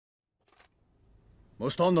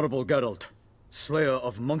Most honorable Geralt, slayer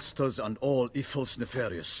of monsters and all evils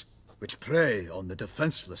nefarious, which prey on the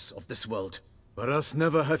defenseless of this world. Whereas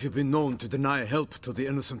never have you been known to deny help to the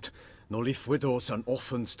innocent, nor leave widows and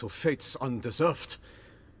orphans to fates undeserved.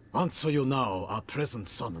 Answer you now our present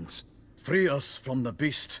summons. Free us from the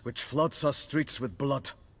beast which floods our streets with blood,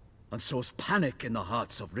 and sows panic in the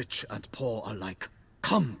hearts of rich and poor alike.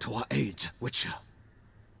 Come to our aid, Witcher.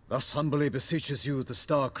 Thus humbly beseeches you the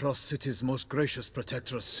Star-Crossed City's most gracious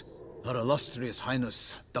protectress, Her Illustrious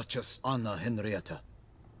Highness, Duchess Anna Henrietta.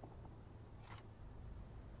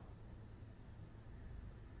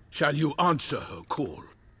 Shall you answer her call?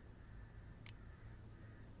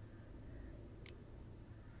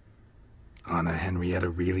 Anna Henrietta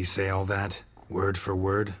really say all that? Word for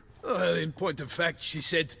word? Well, in point of fact, she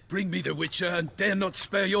said, "Bring me the Witcher and dare not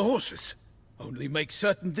spare your horses. Only make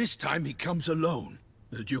certain this time he comes alone."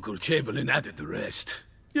 The Ducal Chamberlain added the rest.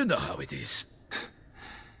 You know how it is.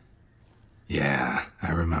 Yeah,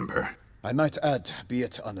 I remember. I might add, be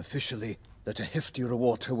it unofficially, that a hefty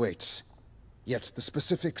reward awaits. Yet the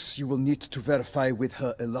specifics you will need to verify with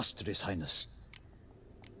Her Illustrious Highness.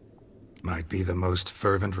 Might be the most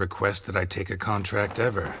fervent request that I take a contract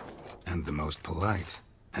ever. And the most polite.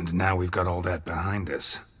 And now we've got all that behind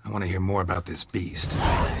us. I want to hear more about this beast.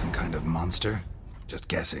 Some kind of monster? Just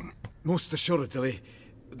guessing. Most assuredly,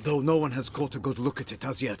 though no one has caught a good look at it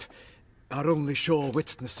as yet. Our only sure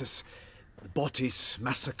witnesses. Bodies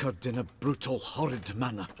massacred in a brutal, horrid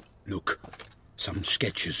manner. Look, some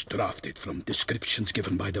sketches drafted from descriptions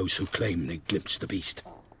given by those who claim they glimpsed the beast.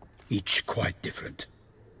 Each quite different.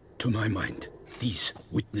 To my mind, these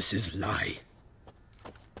witnesses lie.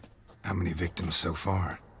 How many victims so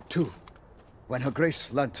far? 2. When Her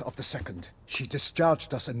Grace learnt of the second, she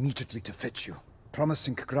discharged us immediately to fetch you,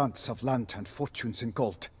 promising grants of land and fortunes in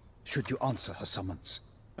gold, should you answer her summons.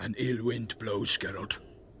 An ill wind blows, Geralt.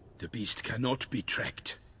 The beast cannot be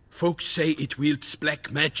tracked. Folks say it wields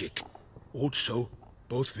black magic. Also,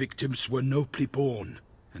 both victims were nobly born,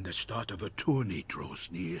 and the start of a tourney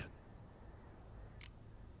draws near.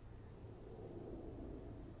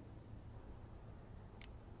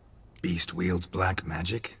 Beast wields black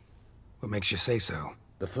magic? What makes you say so?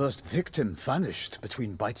 The first victim vanished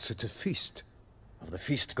between bites at a feast. Of the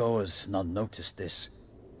feast-goers, none noticed this.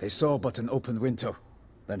 They saw but an open window,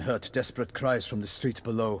 then heard desperate cries from the street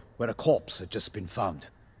below, where a corpse had just been found.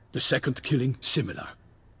 The second killing, similar.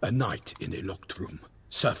 A night in a locked room.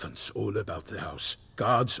 Servants all about the house.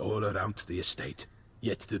 Guards all around the estate.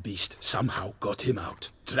 Yet the beast somehow got him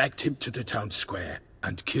out, dragged him to the town square,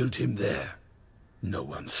 and killed him there. No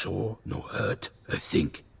one saw, nor heard a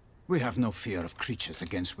thing. We have no fear of creatures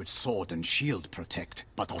against which sword and shield protect.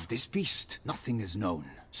 But of this beast, nothing is known.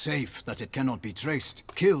 Save that it cannot be traced,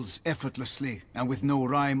 kills effortlessly, and with no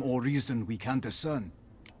rhyme or reason we can discern.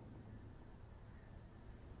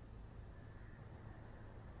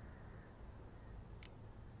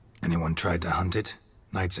 Anyone tried to hunt it?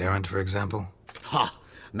 Knights errant, for example? Ha!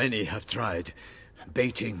 Many have tried.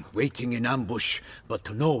 Baiting, waiting in ambush, but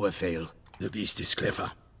to no avail. The beast is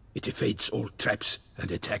clever. It evades all traps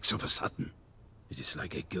and attacks of a sudden. It is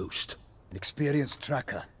like a ghost. An experienced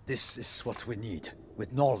tracker. This is what we need,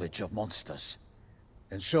 with knowledge of monsters.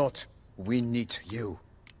 In short, we need you.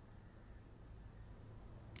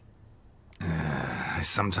 I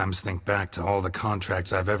sometimes think back to all the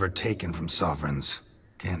contracts I've ever taken from sovereigns.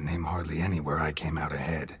 Can't name hardly any where I came out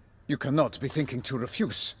ahead. You cannot be thinking to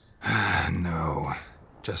refuse. No.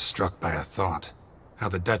 Just struck by a thought. How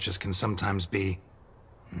the Duchess can sometimes be...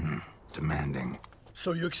 demanding.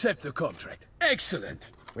 So you accept the contract?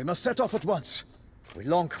 Excellent! We must set off at once. We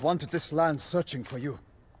long wanted this land searching for you.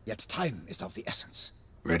 Yet time is of the essence.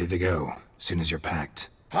 Ready to go, soon as you're packed.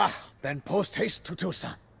 Ha! Then post-haste to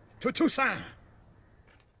Toussaint. To Toussaint!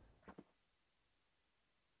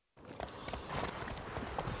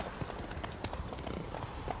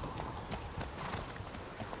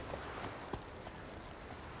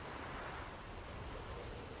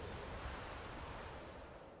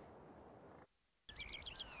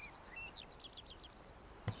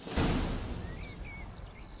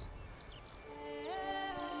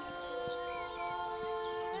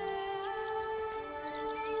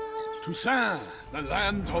 Toussaint, the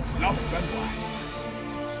land of love and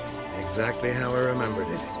wine. Exactly how I remembered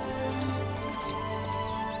it.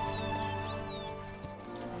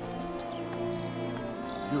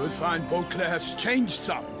 You will find Beauclair's changed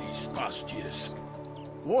some these past years.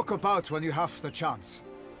 Walk about when you have the chance.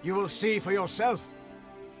 You will see for yourself.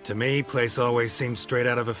 To me, place always seemed straight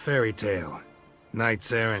out of a fairy tale.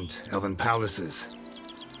 Knights errant, elven palaces.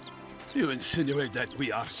 You insinuate that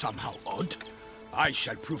we are somehow odd? I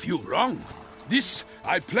shall prove you wrong. This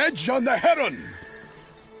I pledge on the Heron!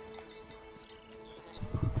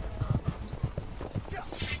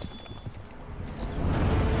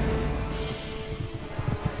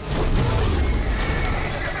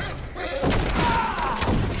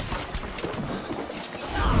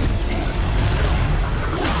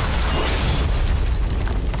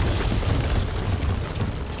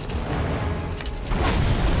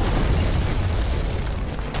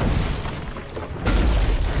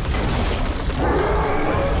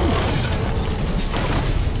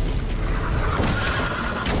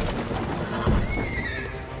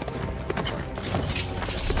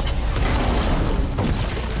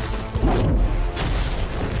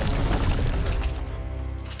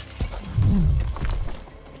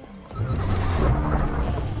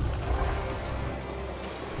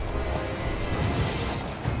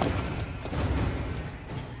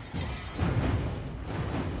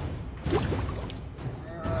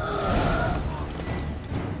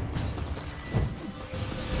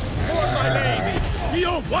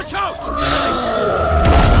 Watch out!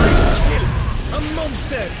 A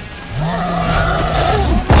monster!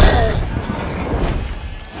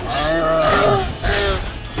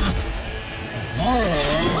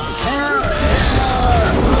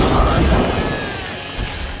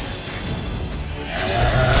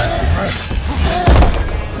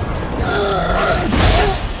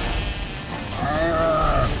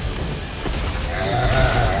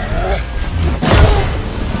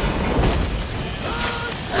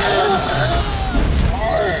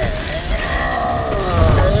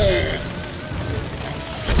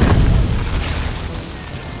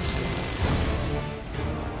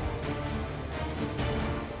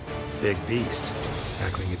 Big beast.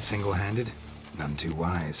 Tackling it single-handed? None too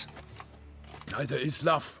wise. Neither is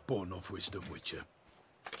love born of wisdom, Witcher.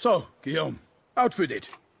 So, Guillaume, out with it.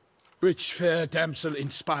 Which fair damsel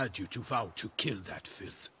inspired you to vow to kill that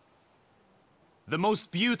filth? The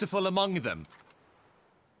most beautiful among them.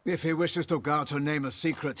 If he wishes to guard her name a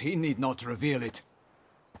secret, he need not reveal it.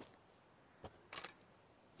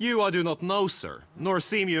 You I do not know, sir, nor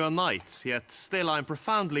seem you a knight, yet still I am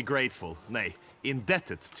profoundly grateful, nay,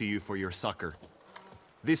 indebted to you for your succor.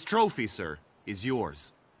 This trophy, sir, is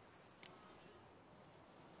yours.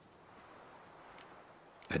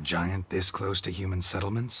 A giant this close to human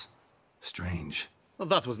settlements? Strange. Well,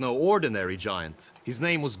 that was no ordinary giant. His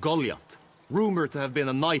name was Goliath, rumored to have been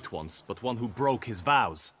a knight once, but one who broke his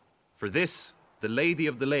vows. For this, the Lady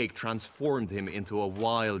of the Lake transformed him into a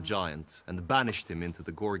wild giant and banished him into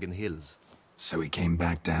the Gorgon Hills. So he came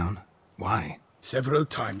back down? Why? Several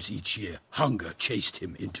times each year, hunger chased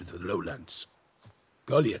him into the lowlands.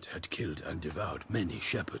 Goliath had killed and devoured many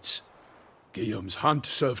shepherds. Guillaume's hunt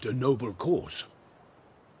served a noble cause.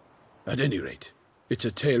 At any rate, it's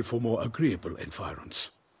a tale for more agreeable environs.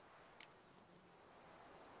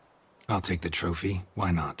 I'll take the trophy. Why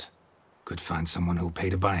not? Could find someone who'll pay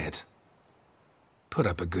to buy it. Put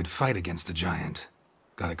up a good fight against the giant.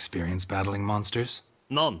 Got experience battling monsters?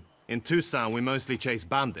 None. In Toussaint we mostly chase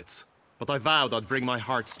bandits. But I vowed I'd bring my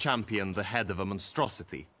heart's champion the head of a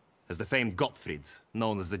monstrosity, as the famed Gottfried,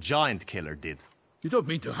 known as the Giant Killer, did. You don't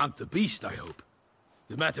mean to hunt the beast, I hope.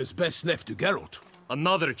 The matter's best left to Geralt.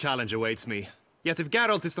 Another challenge awaits me. Yet if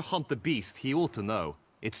Geralt is to hunt the beast, he ought to know.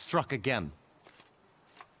 It struck again.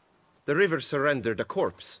 The river surrendered a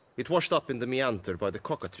corpse. It washed up in the meander by the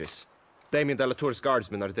cockatrice. Damien de la Tour's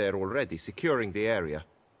guardsmen are there already, securing the area.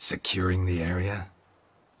 Securing the area?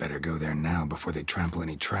 Better go there now before they trample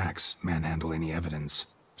any tracks, manhandle any evidence.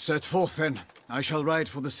 Set forth, then. I shall ride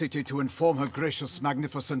for the city to inform her gracious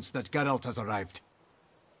magnificence that Geralt has arrived.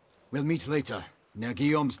 We'll meet later, near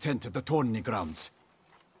Guillaume's tent at the Tourney grounds.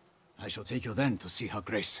 I shall take you then to see her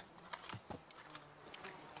grace.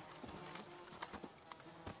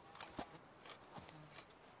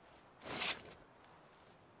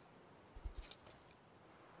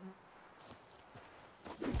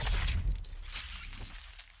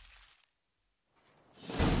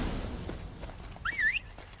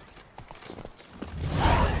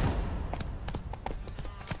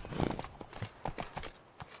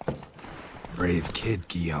 Brave kid,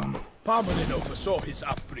 Guillaume. Parmelin oversaw his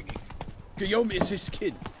upbringing. Guillaume is his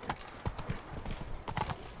kin.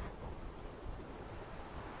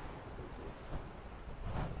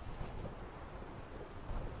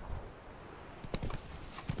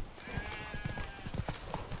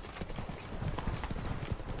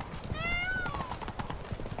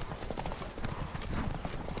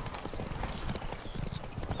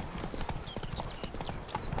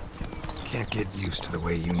 Can't get used to the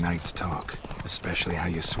way you knights talk. Especially how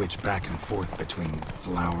you switch back and forth between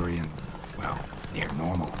flowery and, well, near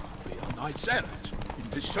normal. We are knights errant, in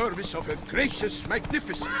the service of her gracious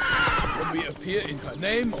magnificence. When we appear in her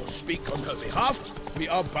name or speak on her behalf, we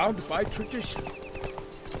are bound by tradition.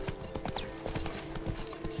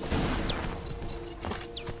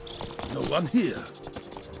 No one here.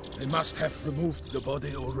 They must have removed the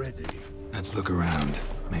body already. Let's look around.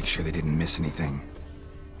 Make sure they didn't miss anything.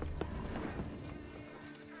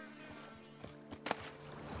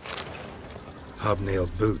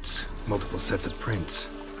 Hobnailed boots, multiple sets of prints.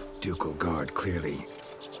 Ducal guard, clearly.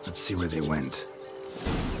 Let's see where they went.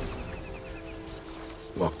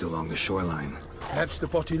 Walked along the shoreline. Perhaps the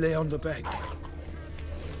body lay on the bank.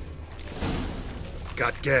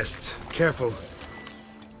 Got guests. Careful.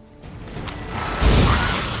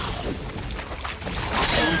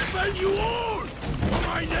 Open you all!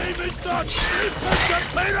 My name is not Inspector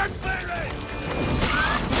Perenberry!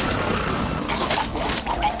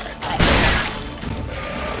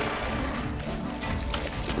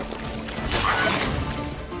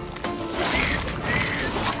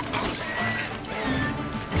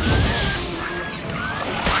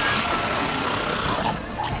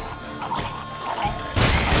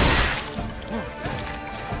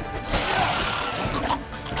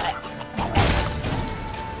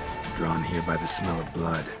 Drawn here by the smell of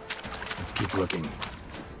blood. Let's keep looking.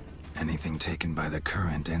 Anything taken by the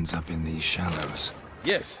current ends up in these shallows.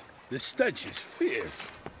 Yes, the stench is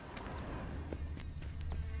fierce.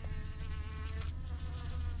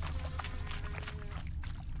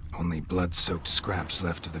 Only blood-soaked scraps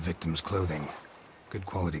left of the victim's clothing. Good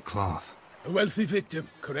quality cloth. A wealthy victim,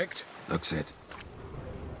 correct? Looks it.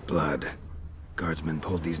 Blood. Guardsmen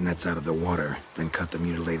pulled these nets out of the water, then cut the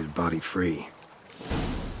mutilated body free.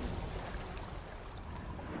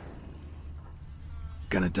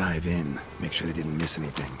 Gonna dive in, make sure they didn't miss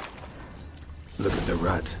anything. Look at the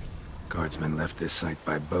rut. Guardsmen left this site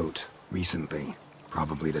by boat, recently.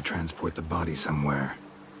 Probably to transport the body somewhere.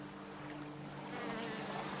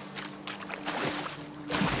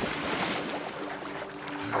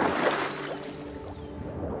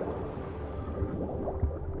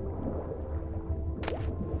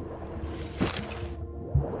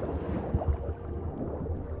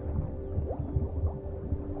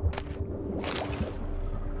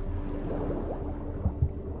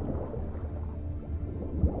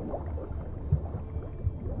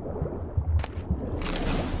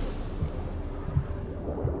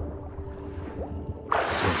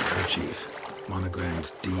 Silk kerchief,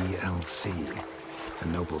 monogrammed DLC. The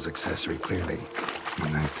noble's accessory, clearly. Be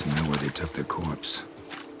nice to know where they took the corpse.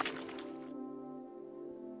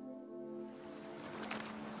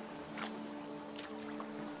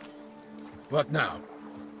 What now?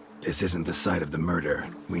 This isn't the site of the murder.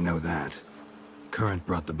 We know that. Current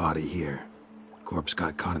brought the body here. Corpse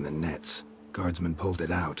got caught in the nets. Guardsmen pulled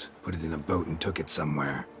it out, put it in a boat and took it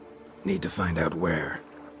somewhere. Need to find out where.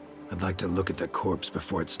 I'd like to look at the corpse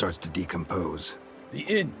before it starts to decompose. The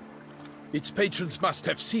inn. Its patrons must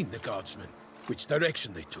have seen the guardsmen, which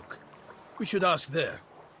direction they took. We should ask there.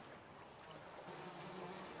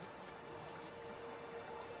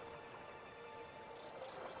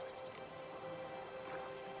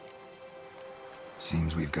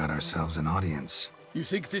 Seems we've got ourselves an audience. You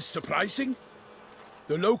think this surprising?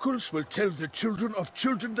 The locals will tell the children of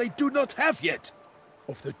children they do not have yet,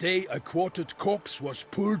 of the day a quartered corpse was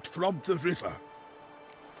pulled from the river.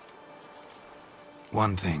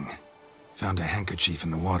 One thing. Found a handkerchief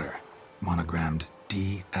in the water. Monogrammed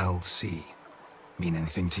DLC. Mean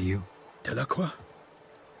anything to you? Delacroix?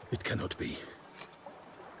 It cannot be.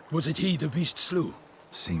 Was it he the beast slew?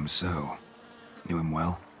 Seems so. Knew him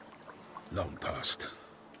well? Long past.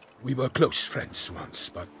 We were close friends once,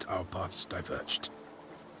 but our paths diverged.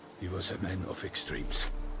 He was a man of extremes,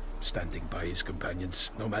 standing by his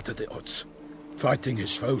companions, no matter the odds. Fighting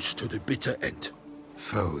his foes to the bitter end.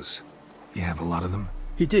 Foes? You have a lot of them?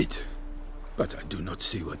 He did, but I do not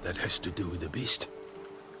see what that has to do with the beast.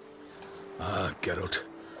 Ah, Geralt,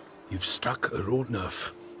 you've struck a raw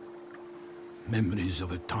nerve. Memories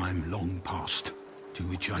of a time long past, to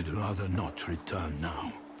which I'd rather not return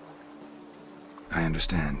now. I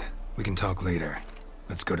understand. We can talk later.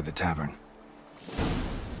 Let's go to the tavern.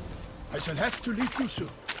 I shall have to leave you soon.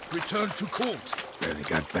 Return to court. Barely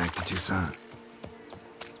got back to Toussaint.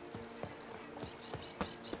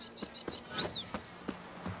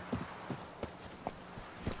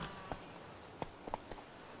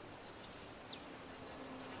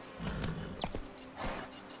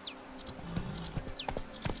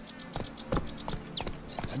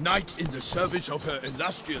 A knight in the service of Her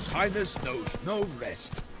Illustrious Highness knows no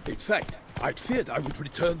rest. In fact, I'd feared I would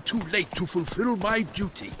return too late to fulfill my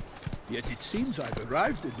duty. Yet it seems I've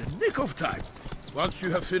arrived in the nick of time. Once you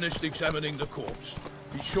have finished examining the corpse,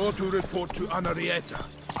 Be sure to report to Anarietta.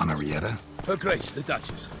 Anarietta? Her Grace, the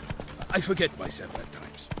Duchess. I forget myself at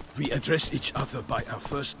times. We address each other by our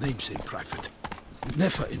first names in private.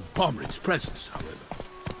 Never in Pomrin's presence, however.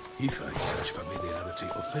 He finds such familiarity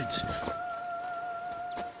offensive.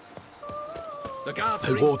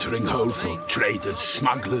 A watering hole for traders,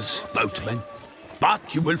 smugglers, boatmen.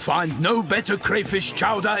 But you will find no better crayfish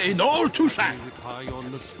chowder in all Toussaint.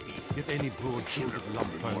 Get any broad-shouldered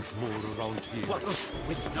lumpers more around here. What?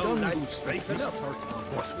 With no lights brave enough?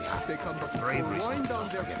 Of course we have. But bravery's not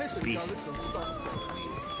enough against the beast.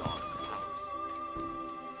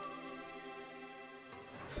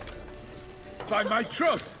 By my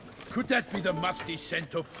troth, could that be the musty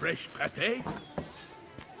scent of fresh pâté?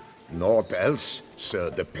 Naught else,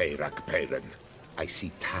 Sir de Peyrac Peyran. I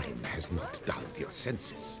see time has not dulled your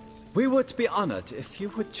senses. We would be honored if you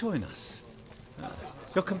would join us.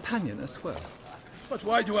 Your companion as well. But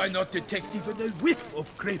why do I not detect even a whiff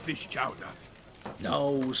of crayfish chowder?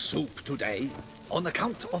 No soup today, on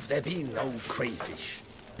account of there being no crayfish.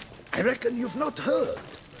 I reckon you've not heard,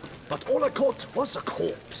 but all I caught was a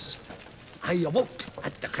corpse. I awoke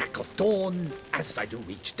at the crack of dawn, as I do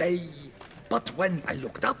each day, but when I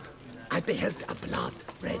looked up, I beheld a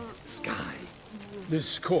blood-red sky.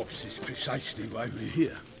 This corpse is precisely why we're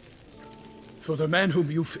here. For the man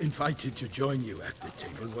whom you've invited to join you at the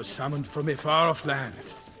table was summoned from a far-off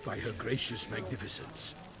land by her gracious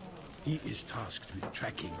magnificence. He is tasked with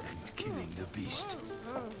tracking and killing the beast.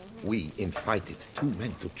 We invited 2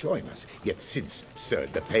 men to join us, yet since Sir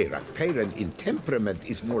de Peyrac Peyran in temperament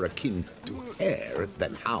is more akin to hare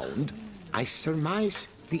than hound, I surmise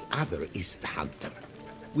the other is the hunter.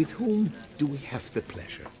 With whom do we have the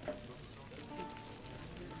pleasure?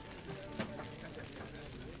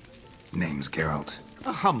 Name's Geralt.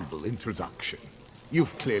 A humble introduction.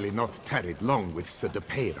 You've clearly not tarried long with Sir de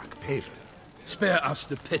Peyrac Peyran. Spare us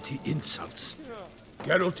the petty insults.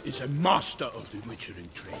 Geralt is a master of the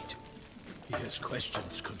witchering trade. He has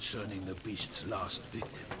questions concerning the beast's last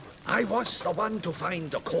victim. I was the one to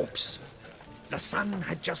find the corpse. The sun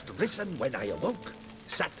had just risen when I awoke,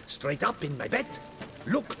 sat straight up in my bed,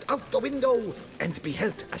 looked out the window, and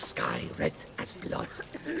beheld a sky red as blood.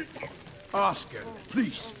 Ask Geralt,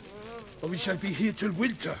 please, or we shall be here till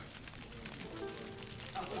winter.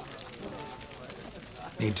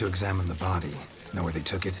 Need to examine the body. Know where they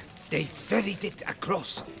took it? They ferried it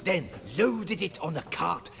across, then loaded it on a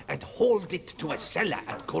cart and hauled it to a cellar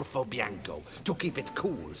at Corvo Bianco to keep it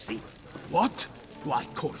cool, see? What? Why,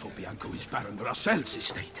 Corvo Bianco is Baron Rossel's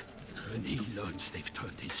estate. When he learns they've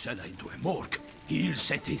turned his cellar into a morgue, he'll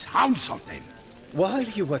set his hounds on them. While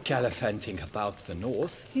you were gallivanting about the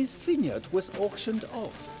north, his vineyard was auctioned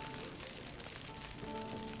off.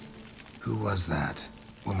 Who was that?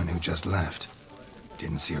 Woman who just left.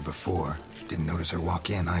 Didn't see her before. Didn't notice her walk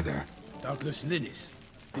in either. Doubtless Linnis,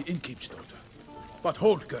 the innkeep's daughter. But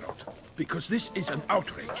hold, Geralt, because this is an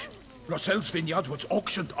outrage. Rossel's vineyard was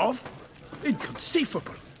auctioned off?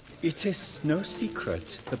 Inconceivable! It is no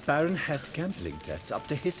secret the Baron had gambling debts up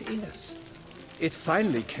to his ears. It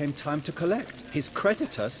finally came time to collect. His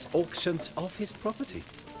creditors auctioned off his property.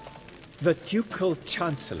 The Ducal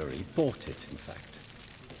Chancellery bought it, in fact.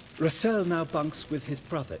 Rossel now bunks with his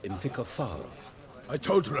brother in Vicofaro. I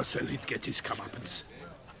told Rossel he'd get his comeuppance.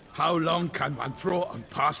 How long can one draw on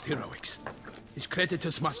past heroics? His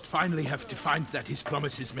creditors must finally have defined that his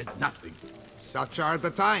promises meant nothing. Such are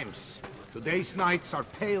the times. Today's knights are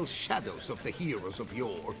pale shadows of the heroes of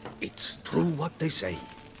yore. It's true what they say.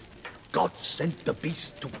 God sent the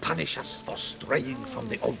beast to punish us for straying from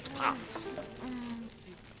the old paths.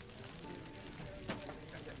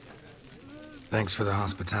 Thanks for the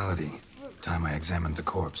hospitality. Time I examined the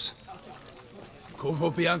corpse.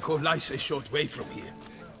 Corvo Bianco lies a short way from here,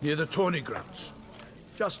 near the tourney grounds.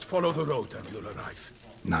 Just follow the road and you'll arrive.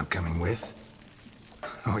 Not coming with?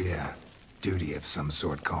 Oh yeah, duty of some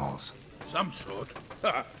sort calls. Some sort?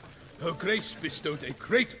 Her Grace bestowed a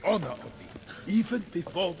great honor on me, even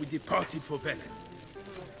before we departed for Velen.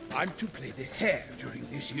 I'm to play the hare during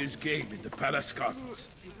this year's game in the Palace Gardens.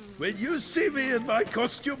 When you see me in my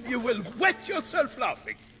costume, you will wet yourself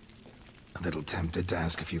laughing. A little tempted to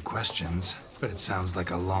ask a few questions, but it sounds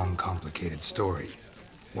like a long, complicated story.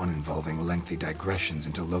 One involving lengthy digressions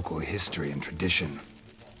into local history and tradition.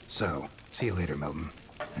 So, see you later, Milton,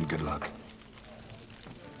 and good luck.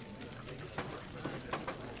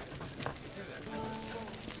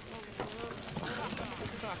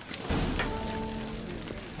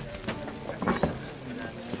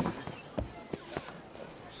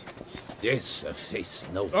 Yes, a face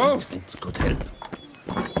no ointment could help.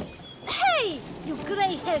 Hey, you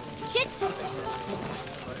grey-haired chit!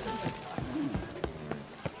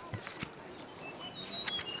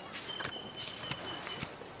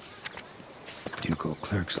 Local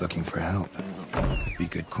clerks looking for help. Could be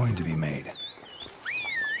good coin to be made.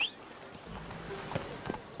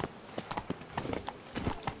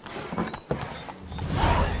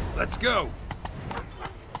 Let's go!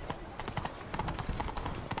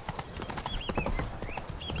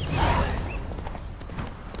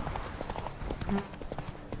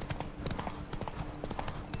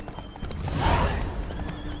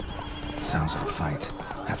 Sounds of a fight.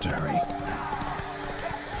 Have to hurry.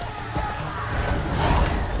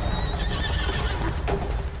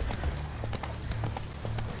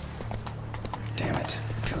 Damn it.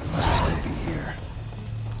 Killer must still be here.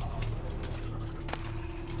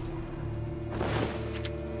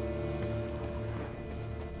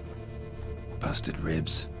 Busted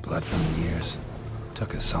ribs, blood from the ears.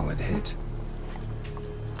 Took a solid hit.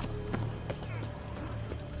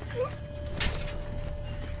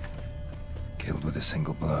 Killed with a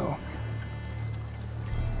single blow.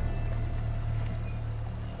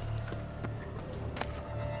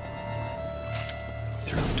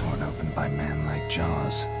 Throat torn open by man-like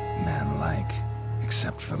jaws. Man-like,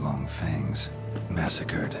 except for long fangs.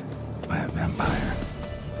 Massacred by a vampire.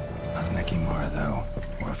 Not an Ekimura, though,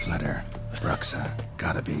 or a Fletter. Bruxa,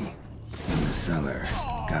 gotta be. In the cellar,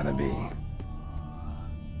 gotta be.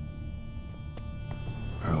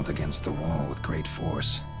 Hurled against the wall with great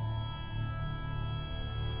force.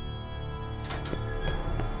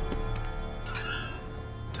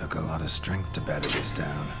 Took a lot of strength to batter this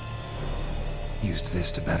down. Used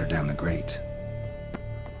this to batter down the grate.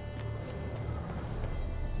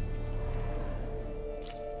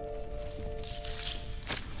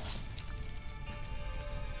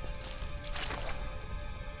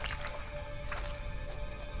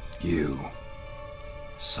 You.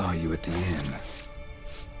 Saw you at the inn.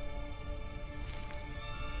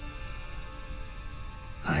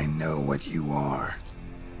 I know what you are.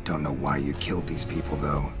 Don't know why you killed these people,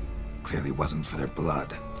 though. Clearly wasn't for their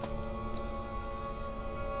blood.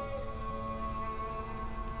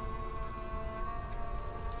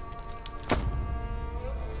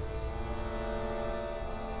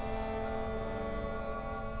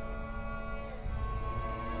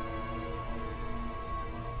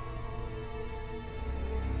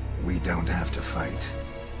 We don't have to fight.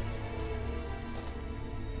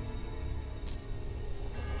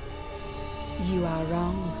 You are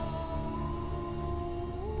wrong.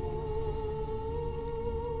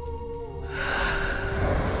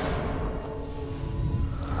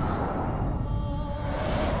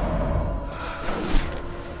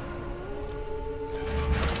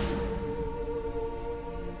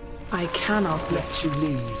 I cannot let you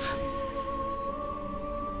leave.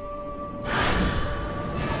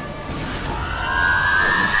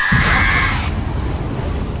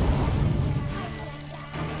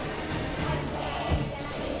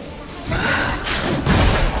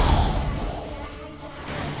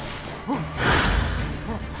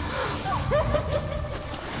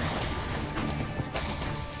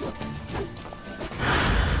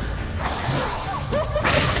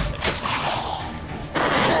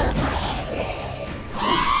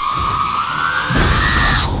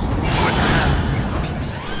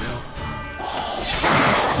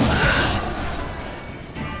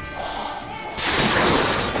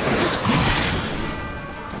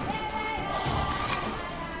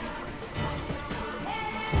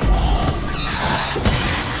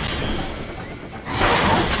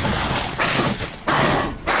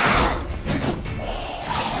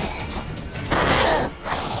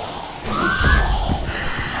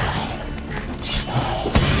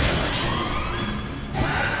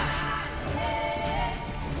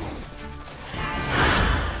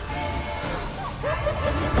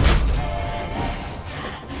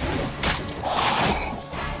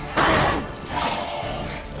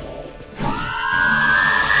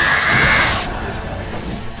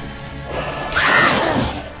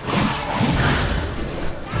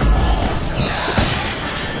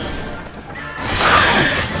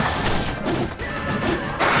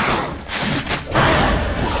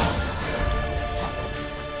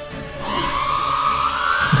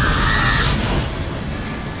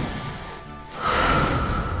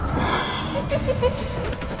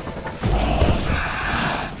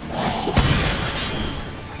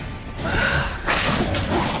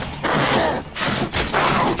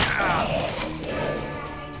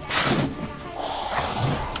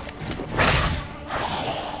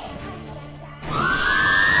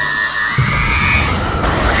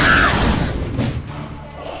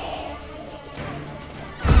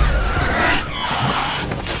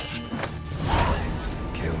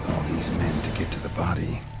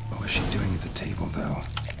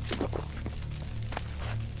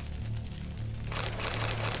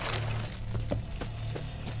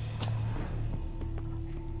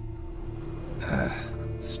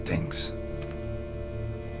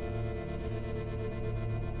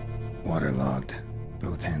 Waterlogged.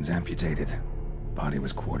 Both hands amputated. Body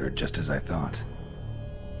was quartered just as I thought.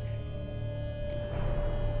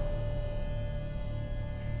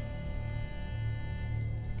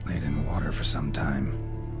 Laid in water for some time.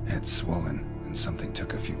 Head swollen, and something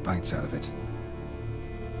took a few bites out of it.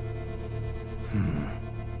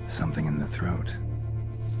 Something in the throat.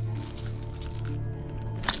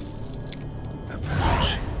 A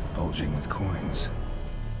pouch, bulging with coins.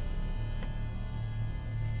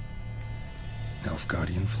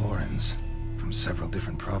 Nilfgaardian florins, from several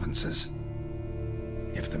different provinces.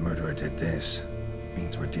 If the murderer did this,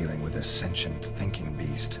 means we're dealing with a sentient thinking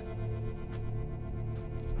beast.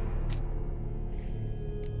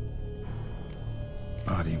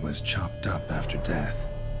 Body was chopped up after death.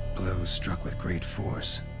 Blows struck with great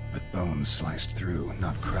force, but bones sliced through,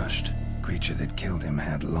 not crushed. Creature that killed him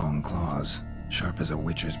had long claws, sharp as a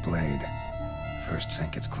witcher's blade. First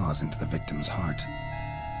sank its claws into the victim's heart.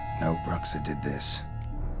 No Bruxa did this.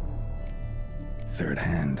 Third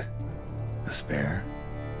hand. A spare?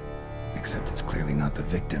 Except it's clearly not the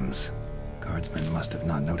victim's. Guardsmen must have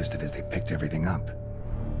not noticed it as they picked everything up.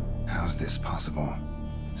 How's this possible?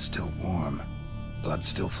 Still warm. Blood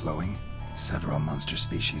still flowing? Several monster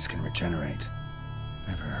species can regenerate.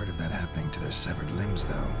 Never heard of that happening to their severed limbs,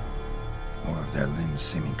 though. Or of their limbs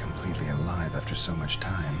seeming completely alive after so much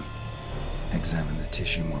time. Examine the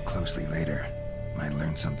tissue more closely later. Might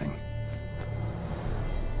learn something.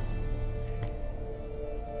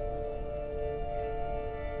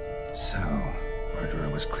 So, murderer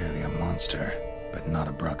was clearly a monster, but not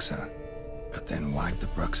a Bruxa. But then why'd the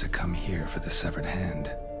Bruxa come here for the severed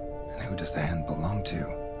hand? And who does the hand belong to?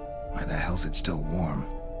 Why the hell's it still warm?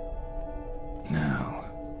 Now,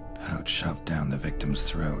 pouch shoved down the victim's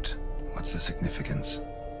throat. What's the significance?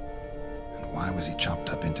 And why was he chopped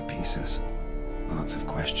up into pieces? Lots of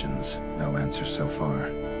questions, no answers so far.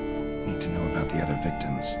 Need to know about the other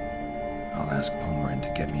victims. I'll ask Palmerin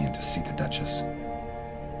to get me in to see the Duchess.